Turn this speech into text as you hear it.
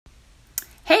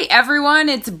Hey everyone,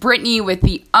 it's Brittany with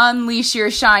the Unleash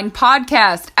Your Shine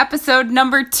podcast, episode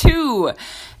number 2.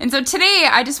 And so today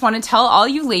I just want to tell all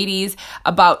you ladies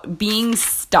about being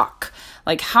stuck.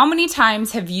 Like, how many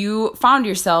times have you found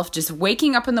yourself just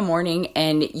waking up in the morning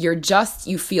and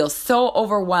you feel so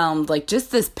overwhelmed, like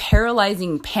just this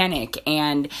paralyzing panic,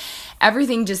 and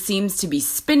everything just seems to be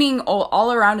spinning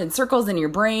all around in circles in your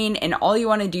brain, and all you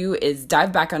want to do is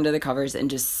dive back under the covers and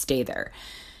just stay there.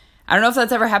 I don't know if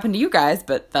that's ever happened to you guys,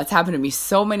 but that's happened to me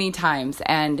so many times.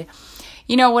 And,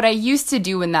 what I used to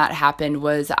do when that happened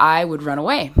was I would run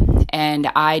away.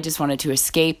 And I just wanted to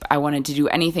escape. I wanted to do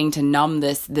anything to numb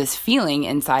this feeling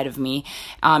inside of me,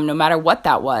 no matter what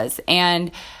that was. And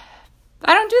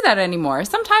I don't do that anymore.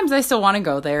 Sometimes I still want to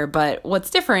go there, but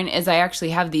what's different is I actually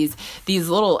have these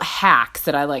little hacks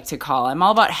that I like to call. I'm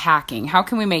all about hacking. How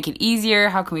can we make it easier?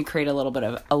 How can we create a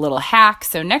little hack?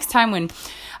 So next time when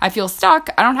I feel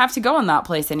stuck, I don't have to go in that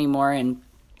place anymore. And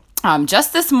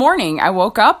just this morning, I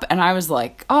woke up and I was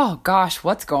like, oh gosh,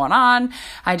 what's going on?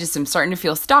 I just am starting to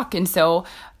feel stuck. And so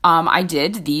I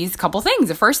did these couple things.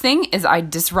 The first thing is I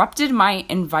disrupted my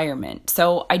environment.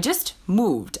 So I just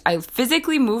moved. I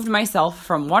physically moved myself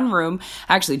from one room.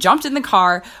 I actually jumped in the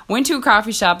car, went to a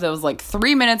coffee shop that was like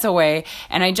 3 minutes away,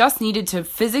 and I just needed to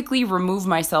physically remove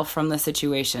myself from the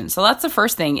situation. So that's the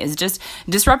first thing, is just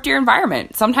disrupt your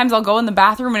environment. Sometimes I'll go in the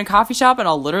bathroom in a coffee shop and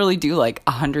I'll literally do like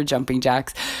 100 jumping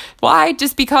jacks. Why?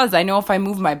 Just because I know if I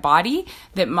move my body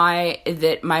that my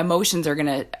emotions are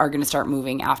gonna start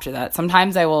moving after that.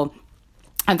 Sometimes I will,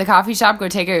 at the coffee shop, go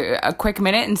take a quick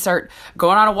minute and start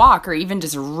going on a walk, or even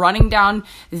just running down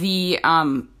the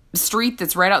street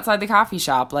that's right outside the coffee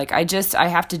shop. Like, I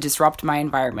have to disrupt my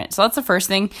environment. So that's the first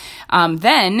thing.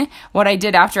 Then what I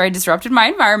did after I disrupted my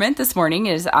environment this morning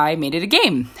is I made it a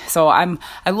game. So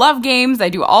I love games. I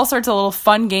do all sorts of little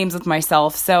fun games with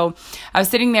myself. So I was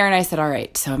sitting there and I said, all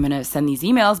right, so I'm going to send these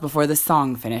emails before the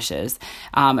song finishes.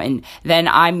 And then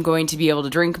I'm going to be able to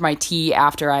drink my tea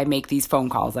after I make these phone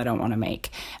calls I don't want to make.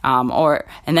 Or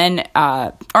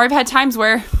I've had times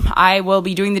where I will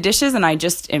be doing the dishes and I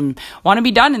just want to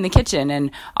be done in the kitchen,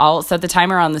 and I'll set the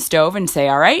timer on the stove and say,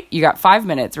 all right, you got 5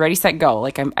 minutes, ready, set, go.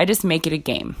 Like, I just make it a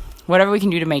game, whatever we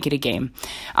can do to make it a game.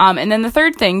 And then the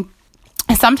third thing,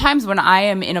 sometimes when I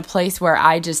am in a place where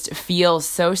I just feel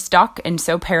so stuck and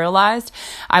so paralyzed,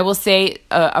 I will say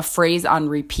a phrase on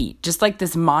repeat, just like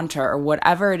this mantra or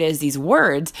whatever it is, these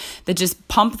words that just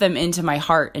pump them into my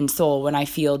heart and soul when I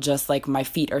feel just like my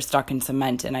feet are stuck in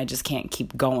cement and I just can't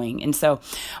keep going. And so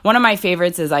one of my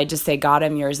favorites is I just say, God,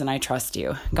 I'm yours and I trust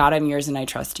you. God, I'm yours and I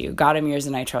trust you. God, I'm yours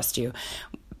and I trust you.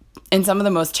 In some of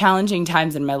the most challenging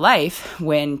times in my life,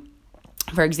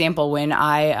 for example, when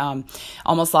I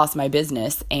almost lost my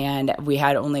business and we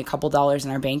had only a couple dollars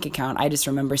in our bank account, I just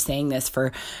remember saying this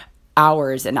for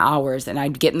hours and hours, and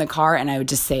I'd get in the car and I would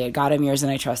just say it, God, I'm yours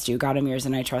and I trust you. God, I'm yours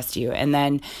and I trust you. And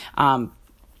then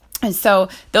and so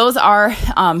those are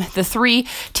the 3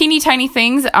 teeny tiny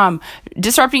things,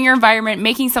 disrupting your environment,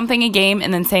 making something a game,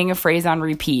 and then saying a phrase on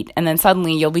repeat. And then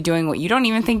suddenly you'll be doing what you don't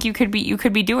even think you could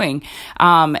be doing.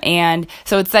 And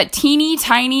so it's that teeny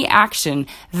tiny action.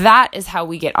 That is how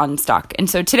we get unstuck. And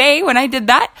so today when I did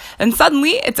that, and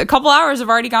suddenly it's a couple hours have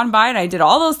already gone by and I did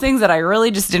all those things that I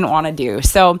really just didn't want to do.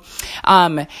 So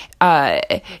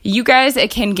you guys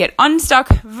can get unstuck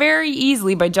very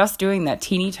easily by just doing that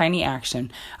teeny tiny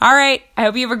action. All right, I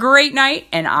hope you have a great night,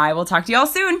 and I will talk to y'all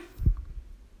soon.